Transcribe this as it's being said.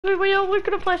We're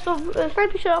gonna play some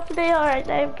Friendly Shop today. Alright,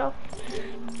 there we go.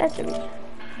 That's it.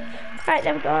 Alright,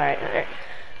 there we go. Alright.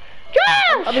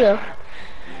 Josh! I'm gonna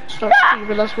start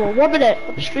streaming as well. 1 minute.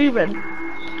 I'm streaming.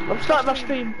 I'm starting my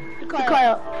stream. Be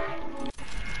quiet.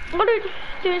 I'm gonna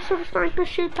do some sniper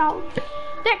shootout.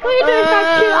 Nick, what are you doing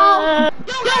sniper shootout?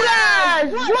 Yo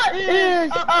guys! What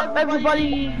is up,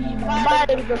 everybody? My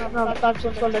name is Jonathan.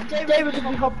 Today we're gonna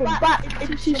be hopping back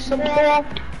into some more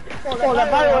Fallout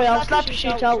Battle Royale sniper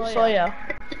shootout. So yeah.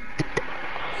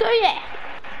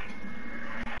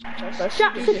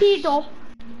 Jack's a hero.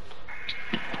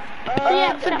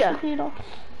 Yeah, Jack's a hero.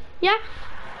 Yeah?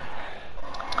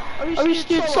 Are you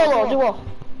doing solo or do what?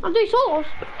 I'm doing solos.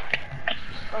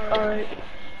 Alright.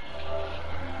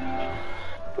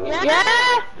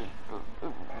 Yeah!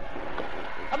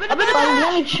 I'm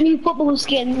gonna true football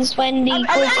skins when the World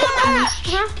Cup comes.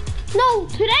 No,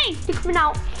 today they're coming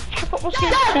out. The football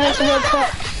skins. No, it's the World Cup.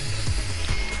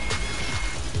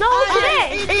 No,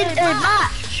 today. It's a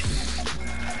match!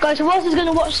 Guys, who else is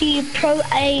gonna watch the Pro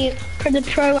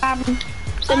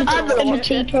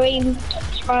Team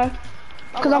tomorrow?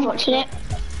 Because I'm watching it.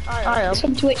 I am. It's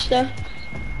on Twitch though.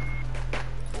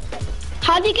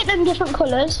 How do you get them different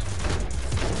colours?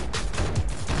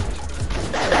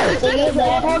 You go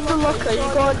on the locker, you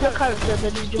go on your character,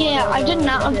 then you do Yeah, I've done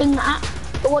that,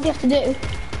 But what do you have to do?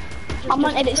 I'm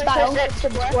on edit style. Press X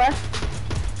and square.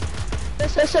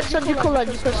 Press X on your colour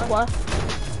and you press square.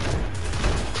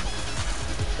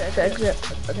 Exit.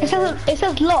 It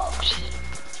says locked.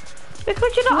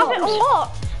 Because you don't have it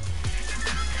unlocked.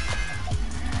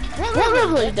 What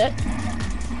level is it?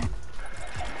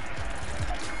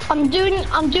 I'm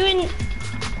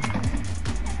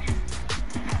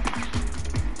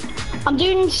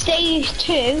doing stage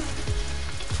 2.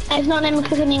 And it's not letting me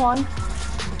click anyone.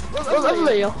 What level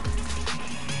are you?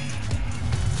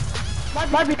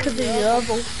 Might be because of your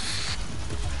level.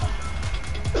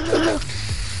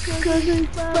 Because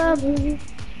it's family.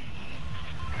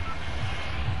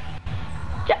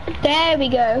 There we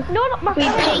go. No, not my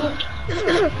friend.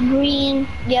 Pink, green,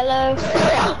 yellow.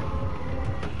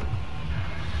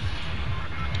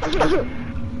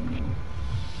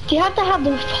 Do you have to have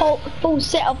the full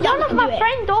set of that? You're not my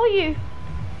friend, are you?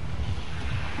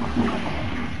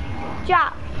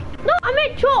 Jack. No, I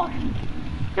meant George.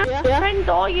 You're not my friend,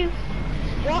 are you?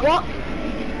 What?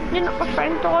 You're not my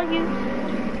friend, are you?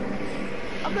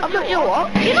 I'm not your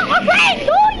what? You're not my friend,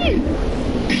 are you?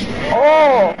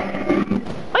 Oh!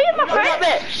 Are you my friend?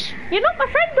 Bitch! You're not my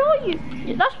friend, are you?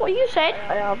 That's what you said.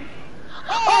 I am.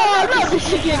 Oh, I'm not the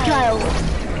chicken child!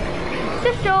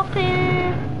 Just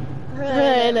joking.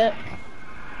 Really?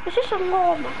 Is this a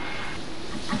llama?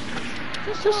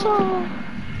 Just a song.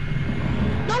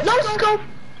 No scope!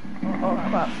 Oh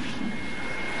crap.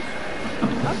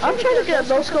 I'm trying to get a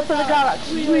no scope in the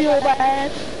galaxy real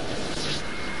bad.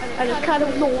 And it's kind of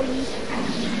annoying.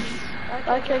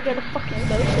 I can't get a fucking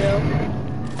no scope.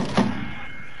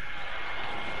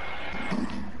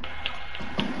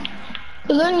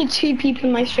 There's only 2 people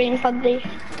in my stream, sadly.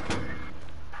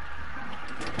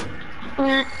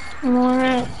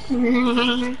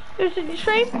 Who's in your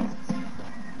stream?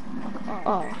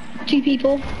 Oh. 2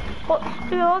 people.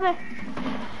 Who are they?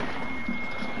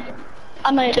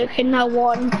 I'm not looking now. 1.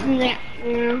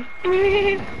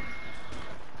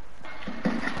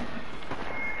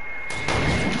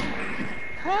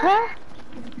 Huh?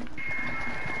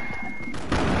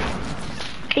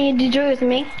 Can you do with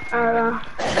me? Let's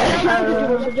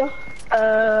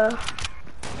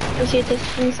see if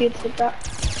it's that.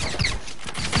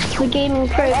 The Gaming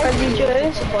Pro Friendly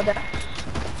Joes.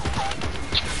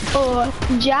 Or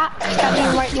Jack,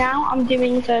 starting right now. I'm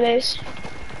doing solos.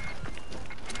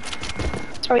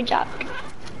 Sorry, Jack.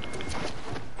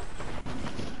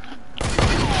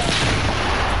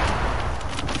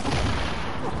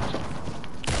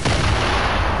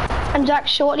 And Jack,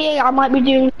 shortly I might be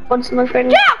doing once with my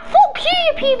friend. Jack, fuck you,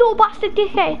 you pedo bastard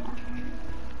dickhead.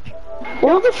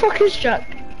 What the fuck is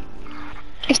Jack?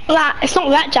 It's not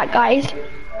that Jack, guys.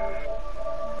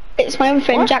 It's my own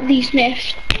friend, what? Jack D.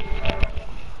 Smith.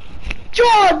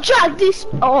 Jack D.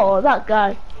 Oh, that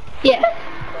guy. Yeah.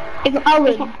 It's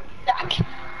Alan. Jack.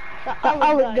 That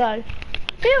Alan guy.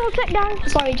 Pedo take down.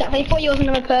 Sorry, Jack. I thought you was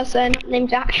another person named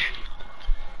Jack.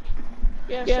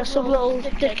 Yeah, some little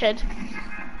dickhead.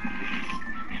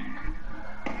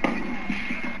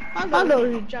 I know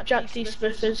who Jack D.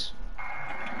 Smith is.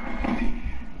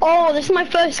 Oh, this is my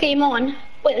first game on.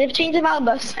 Wait, they've changed the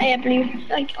Valbus. I believe.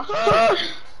 Like, oh,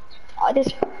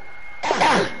 this.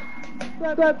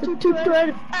 Grab the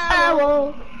 2-threaded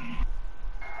arrow.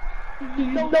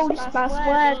 Notice my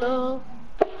swagger.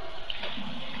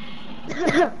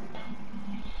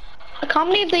 can't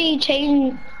believe they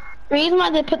changed. The reason why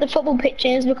they put the football pitch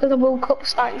in is because the World Cup's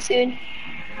starting soon.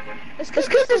 It's because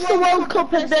it's the World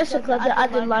Cup and basically they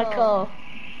added like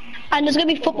And there's gonna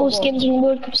be football skins when the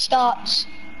World Cup starts.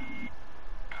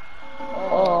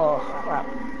 oh crap.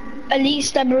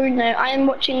 Elisa Bruno, I am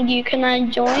watching you. Can I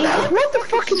join? What the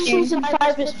fuck is season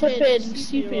 5 is flipping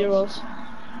superheroes?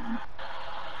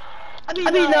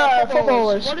 I mean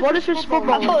footballers. What if it's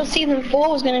footballers? I thought season 4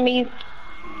 was gonna be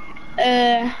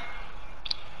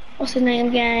what's his name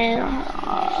again?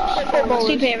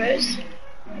 Superheroes.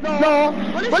 No.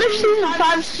 What if season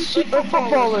 5 is super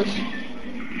footballers?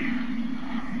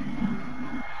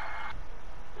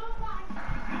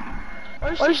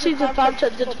 What if season 5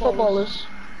 turns into footballers?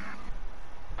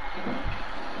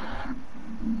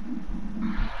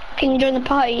 Can you join the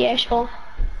party? Yeah, sure.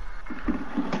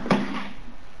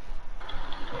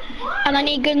 And I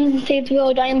need guns and save the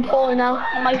world. I am poor now.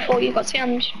 My fault, you got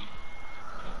scammed.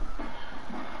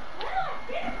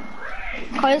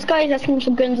 This guy is asking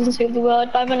for guns and save the world,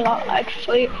 but I've only got like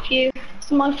a few.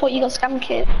 It's my fault you got scammed,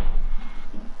 kid.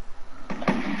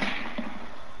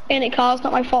 Ain't it, Carl? It's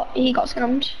not my fault he got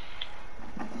scammed.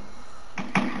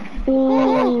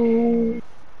 Ooh.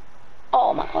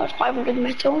 Oh my god, 500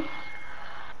 metal.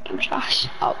 I'm trash.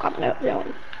 Oh god, no.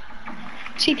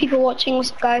 See people watching,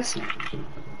 what's up guys?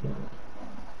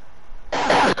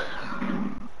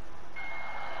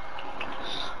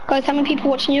 Guys, how many people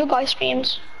watching your guys'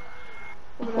 streams?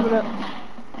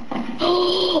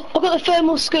 Oh, I've got the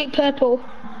thermal scope purple.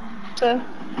 So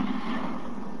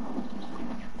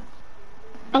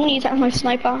I'm gonna use that as my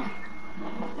sniper.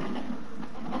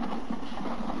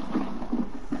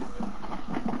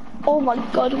 Oh my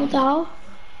god, what the hell?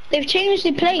 They've changed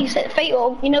the place at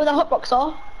Fatal, you know where the hot box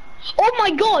are? Oh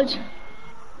my god!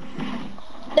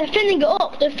 They're filling it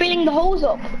up, they're filling the holes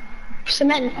up.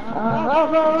 Cement.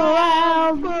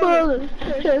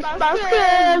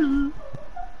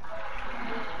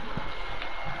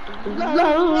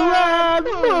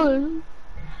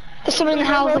 There's someone in the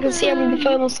house, I can see him with the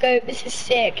thermal scope, this is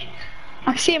sick.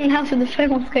 I can see him in the house with the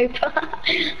thermal scope.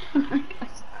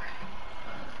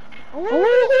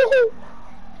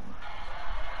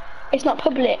 It's not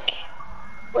public.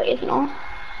 Wait, it's not.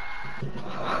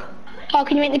 Oh,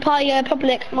 can you make the party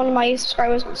public? One of my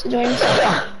subscribers wants to join.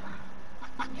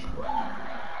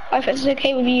 If it's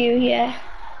okay with you, yeah.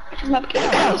 If it's not okay,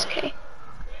 it's okay.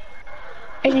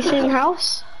 Is he still in the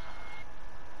house?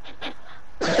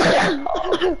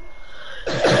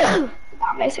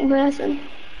 Amazing person.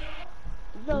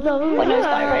 Windows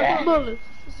guy right there.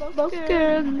 So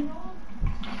scared.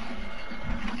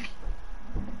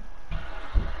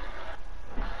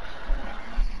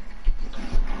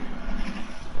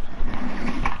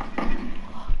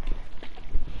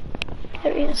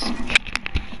 There he is.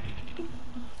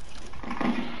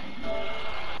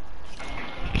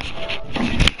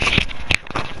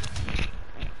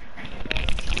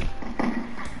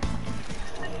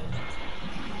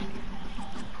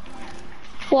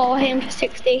 Well, I hit him for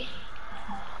 60.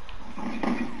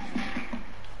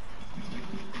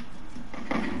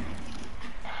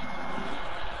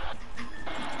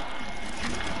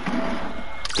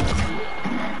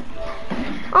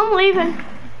 I'm leaving.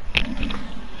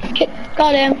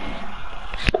 Got him.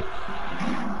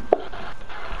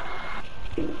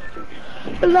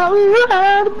 Long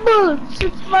bullets,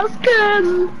 it's my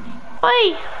skin.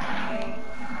 Oi!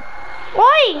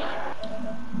 Oi!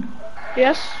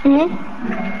 Yes?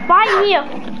 Mm-hmm. Why here?